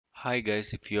Hi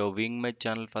guys, if you're viewing my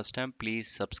channel first time, please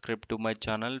subscribe to my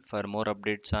channel for more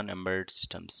updates on embedded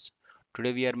systems.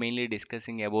 Today we are mainly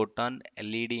discussing about an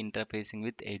LED interfacing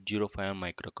with 805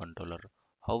 microcontroller.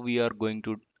 How we are going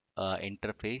to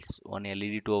interface one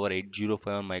LED to our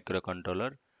 805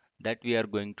 microcontroller, that we are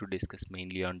going to discuss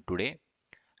mainly on today.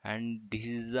 And this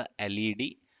is the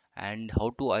LED and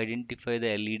how to identify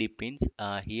the LED pins.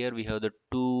 Here we have the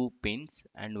two pins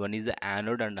and one is the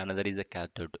anode and another is the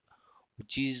cathode,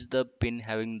 which is the pin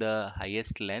having the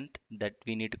highest length, that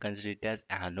we need to consider it as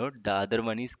anode. The other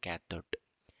one is cathode,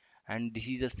 and this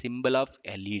is a symbol of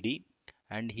LED.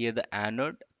 And here the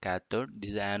anode, cathode,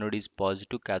 this anode is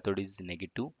positive, cathode is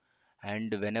negative.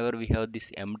 And whenever we have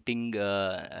this emptying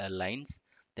lines,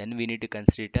 then we need to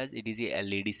consider it as it is a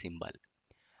LED symbol.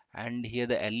 And here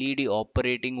the LED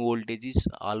operating voltage is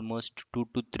almost 2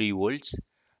 to 3 volts.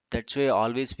 That's why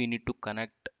always we need to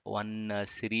connect one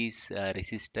series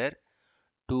resistor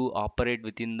to operate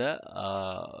within the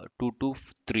 2 to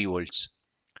 3 volts.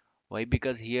 Why?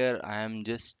 Because here I am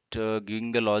just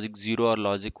giving the logic 0 or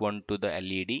logic 1 to the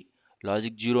LED.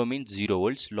 Logic 0 means 0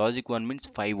 volts, logic 1 means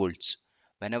 5 volts.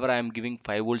 Whenever I am giving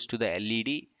 5 volts to the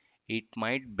LED, it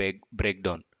might break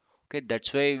down. Okay,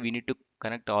 that's why we need to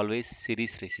connect always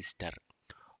series resistor.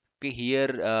 Okay,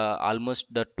 here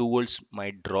almost the 2 volts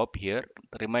might drop here,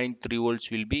 the remaining 3 volts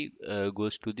will be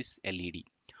goes to this LED.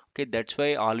 Okay, that's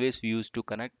why always we used to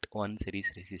connect one series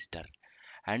resistor.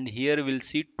 And here we'll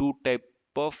see two type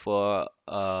of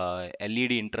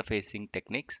LED interfacing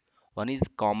techniques. One is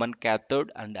common cathode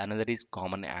and another is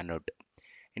common anode.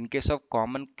 In case of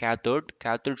common cathode,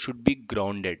 cathode should be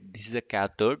grounded. This is a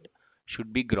cathode,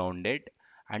 should be grounded,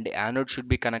 and anode should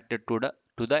be connected to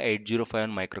the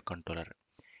 8051 microcontroller.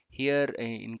 Here,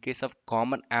 in case of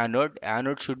common anode,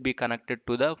 anode should be connected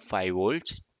to the 5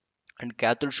 volts and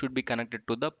cathode should be connected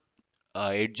to the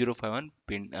 8051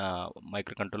 pin,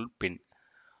 microcontroller pin.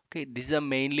 Okay, these are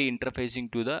mainly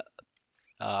interfacing to the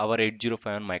our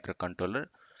 8051 microcontroller.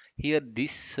 Here,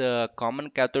 this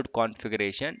common cathode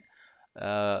configuration,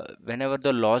 whenever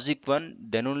the logic 1,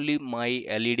 then only my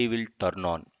LED will turn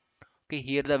on. Okay,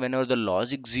 here the whenever the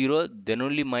logic 0, then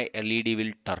only my LED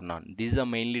will turn on. This is the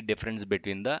mainly difference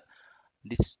between the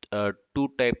these two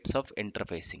types of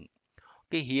interfacing.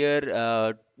 Okay,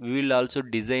 here we will also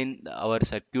design our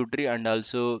circuitry and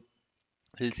also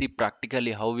we'll see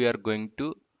practically how we are going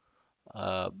to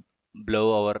uh,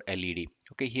 blow our LED.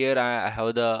 Okay, here I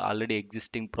have the already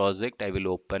existing project. I will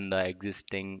open the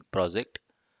existing project.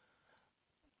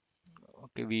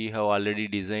 Okay, we have already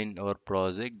designed our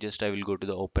project. Just I will go to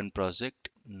the open project.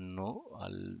 No,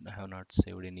 I have not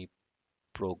saved any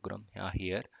program. Yeah,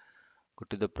 here go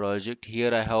to the project.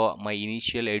 Here I have my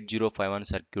initial 8051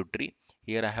 circuitry.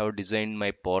 Here I have designed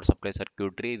my power supply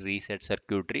circuitry, reset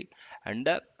circuitry, and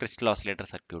the crystal oscillator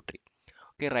circuitry.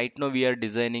 Okay, right now we are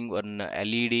designing one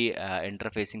LED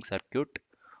interfacing circuit.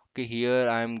 Okay, here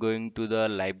I am going to the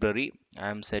library. I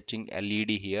am searching LED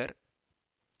here.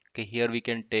 Okay, here we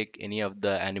can take any of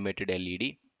the animated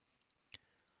LED.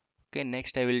 Okay,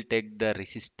 next I will take the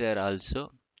resistor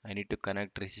also. I need to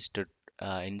connect resistor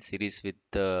in series with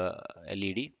the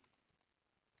LED.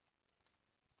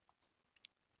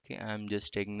 Okay, I'm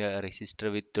just taking the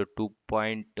resistor with the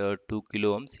 2.2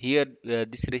 kilo ohms. Here,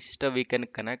 this resistor we can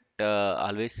connect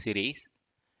always series.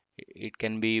 It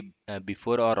can be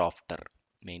before or after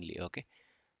mainly. Okay.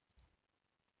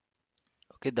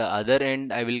 Okay, the other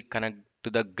end I will connect to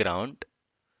the ground.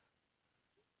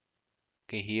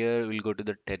 Okay, here we'll go to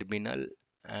the terminal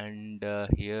and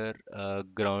here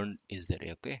ground is there.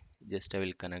 Okay, just I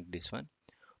will connect this one.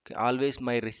 Okay, always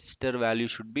my resistor value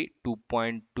should be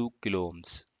 2.2 kilo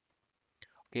ohms.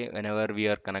 Okay, whenever we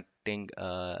are connecting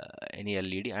any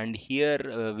LED, and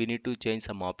here we need to change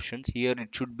some options. Here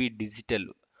it should be digital.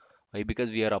 Why? Because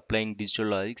we are applying digital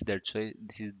logics, that's why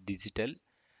this is digital.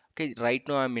 Okay, right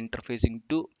now I'm interfacing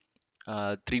to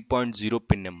 3.0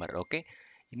 pin number. Okay,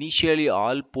 initially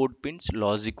all port pins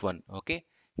logic 1. Okay,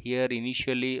 here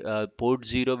initially port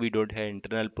 0 we don't have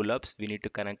internal pull-ups, we need to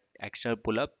connect external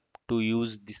pull-up to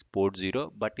use this port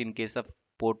 0. But in case of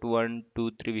port 1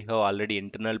 2 3 we have already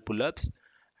internal pull-ups,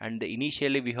 and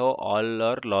initially we have all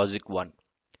our logic 1.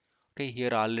 Okay, here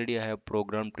already I have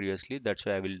programmed previously, that's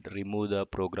why I will remove the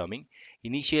programming.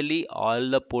 Initially all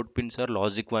the port pins are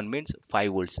logic 1 means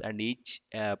 5 volts, and each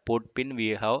port pin we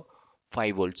have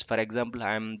 5 volts. For example,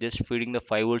 I am just feeding the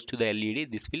 5 volts to the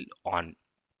LED, this will on.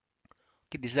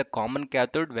 Okay, this is a common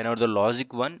cathode. Whenever the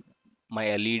logic 1,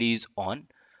 my LED is on.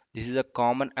 This is a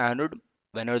common anode.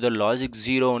 Whenever the logic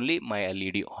 0 only, my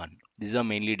LED on. This is a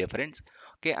mainly difference.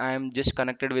 Okay, I am just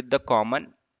connected with the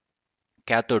common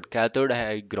cathode. Cathode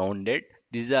I grounded.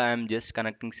 This is I am just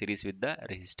connecting series with the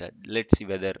resistor. Let's see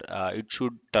whether it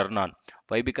should turn on.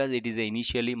 Why? Because it is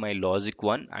initially my logic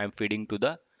 1 I am feeding to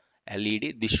the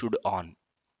LED. This should on.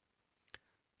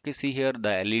 Okay, see here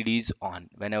the LED is on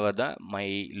whenever the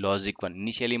my logic 1,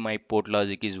 initially my port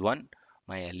logic is 1,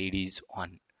 my LED is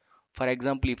on. For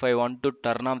example, if I want to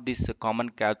turn off this common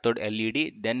cathode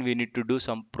LED, then we need to do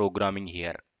some programming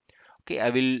here. Okay, I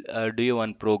will do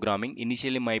one programming.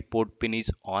 Initially my port pin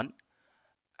is on,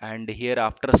 and here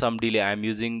after some delay I am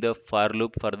using the for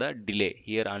loop for the delay.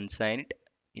 Here unsigned.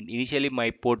 Initially my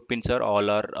port pins are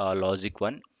all are logic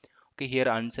 1. Okay, here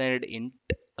unsigned int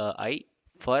I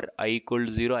for I equal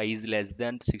to 0, I is less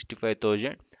than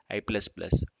 65,000, I plus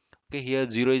plus. Okay, here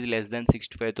 0 is less than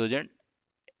 65,000,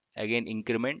 again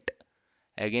increment,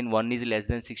 again 1 is less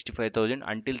than 65,000.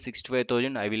 Until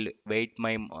 65,000 I will wait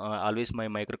my always my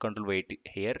microcontroller wait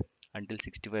here until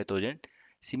 65,000.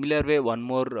 Similar way one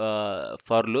more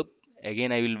for loop,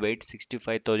 again I will wait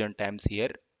 65,000 times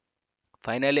here.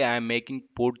 Finally I am making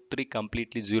port 3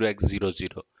 completely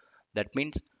 0x00. That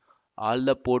means all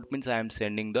the port pins I am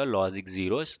sending the logic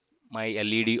zeros. My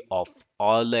LED off,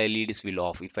 all the LEDs will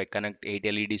off. If I connect 8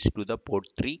 LEDs to the port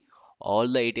 3, all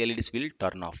the 8 LEDs will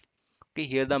turn off. Okay,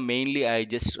 here the mainly I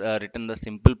just written the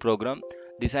simple program.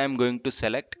 This I am going to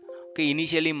select. Okay,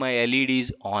 initially my LED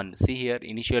is on. See here,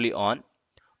 initially on.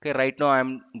 Okay, right now I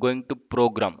am going to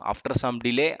program. After some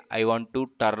delay I want to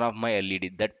turn off my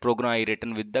LED. That program I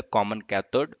written with the common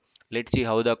cathode. Let's see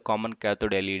how the common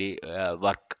cathode LED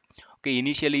work. Okay,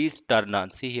 initially is turn on.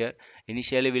 See here,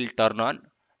 initially will turn on,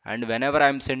 and whenever I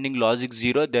am sending logic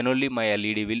 0, then only my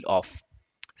LED will off.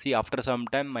 See, after some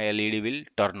time my LED will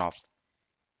turn off.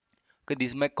 Okay, this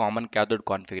is my common cathode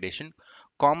configuration.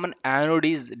 Common anode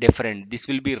is different. This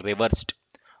will be reversed.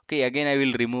 Okay, again I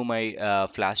will remove my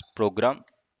flash program.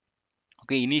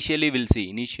 Okay, initially we'll see.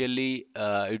 Initially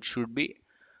it should be,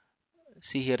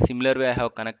 see here, similar way I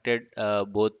have connected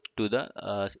both to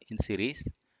the in series,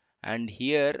 and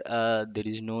here there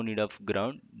is no need of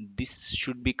ground. This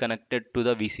should be connected to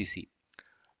the VCC.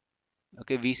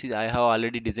 Okay, VCC I have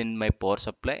already designed my power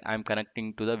supply. I am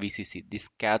connecting to the VCC. This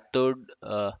cathode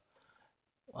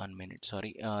 1 minute,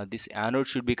 sorry, this anode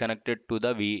should be connected to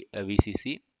the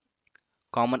VCC.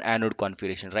 Common anode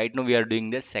configuration. Right now we are doing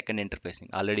the second interfacing.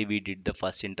 Already we did the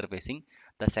first interfacing.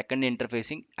 The second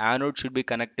interfacing, anode should be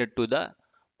connected to the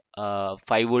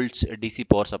 5 volts DC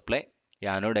power supply.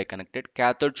 Yeah, anode I connected.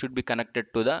 Cathode should be connected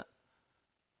to the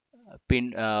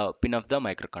pin of the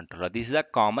microcontroller. This is a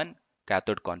common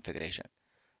cathode configuration.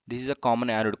 This is a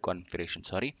common anode configuration,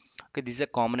 sorry. Okay, this is a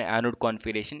common anode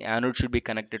configuration. Anode should be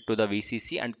connected to the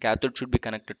VCC and cathode should be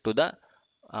connected to the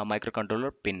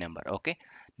microcontroller pin number. Okay,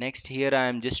 next here I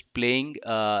am just playing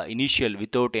initial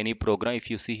without any program. If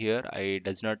you see here, I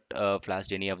does not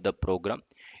flashed any of the program.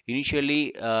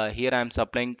 Initially here I am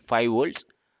supplying 5 volts.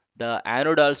 The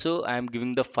anode also I am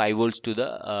giving the 5 volts to the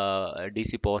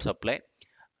DC power supply.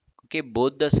 Okay,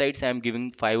 both the sides I am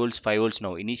giving 5 volts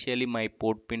now. Initially my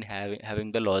port pin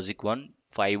having the logic 1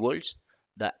 5 volts.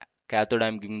 The cathode I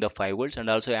am giving the 5 volts, and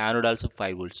also anode also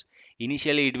 5 volts.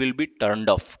 Initially it will be turned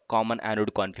off, common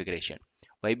anode configuration.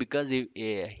 Why? Because if,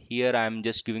 here I am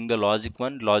just giving the logic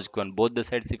 1. Both the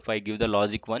sides if I give the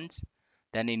logic ones,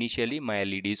 then initially my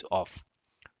LED is off.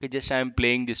 Okay, just I am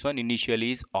playing this one,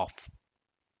 initially is off.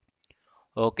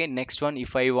 Okay, next one,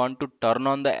 if I want to turn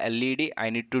on the LED, I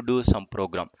need to do some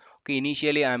program. Okay,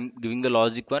 initially I'm giving the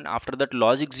logic 1. After that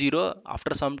logic 0,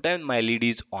 after some time my LED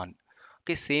is on.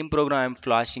 Okay, same program I'm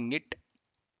flashing it.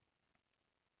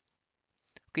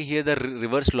 Okay, here the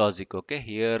reverse logic. Okay,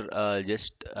 here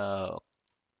just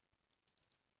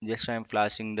I'm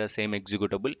flashing the same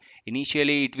executable.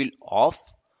 Initially it will off.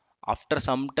 After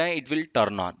some time it will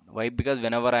turn on. Why? Because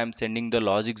whenever I'm sending the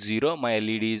logic 0, my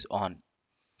LED is on.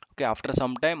 Okay, after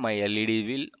some time my LED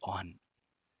will on.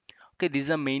 Okay,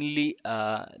 these are mainly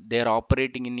they are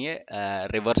operating in a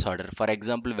reverse order. For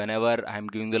example, whenever I am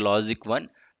giving the logic 1,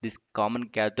 this common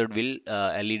cathode will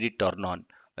LED turn on.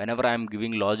 Whenever I am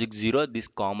giving logic 0, this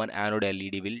common anode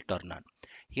LED will turn on.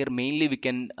 Here mainly we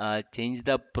can change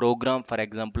the program. For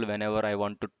example, whenever I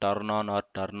want to turn on or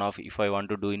turn off, if I want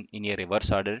to do in a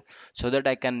reverse order, so that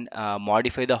I can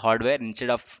modify the hardware instead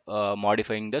of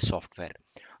modifying the software.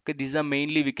 Okay, these are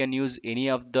mainly we can use any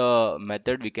of the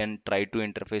method. We can try to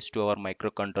interface to our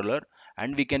microcontroller,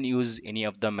 and we can use any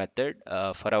of the method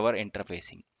for our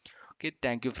interfacing. Okay,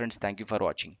 thank you friends, thank you for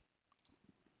watching.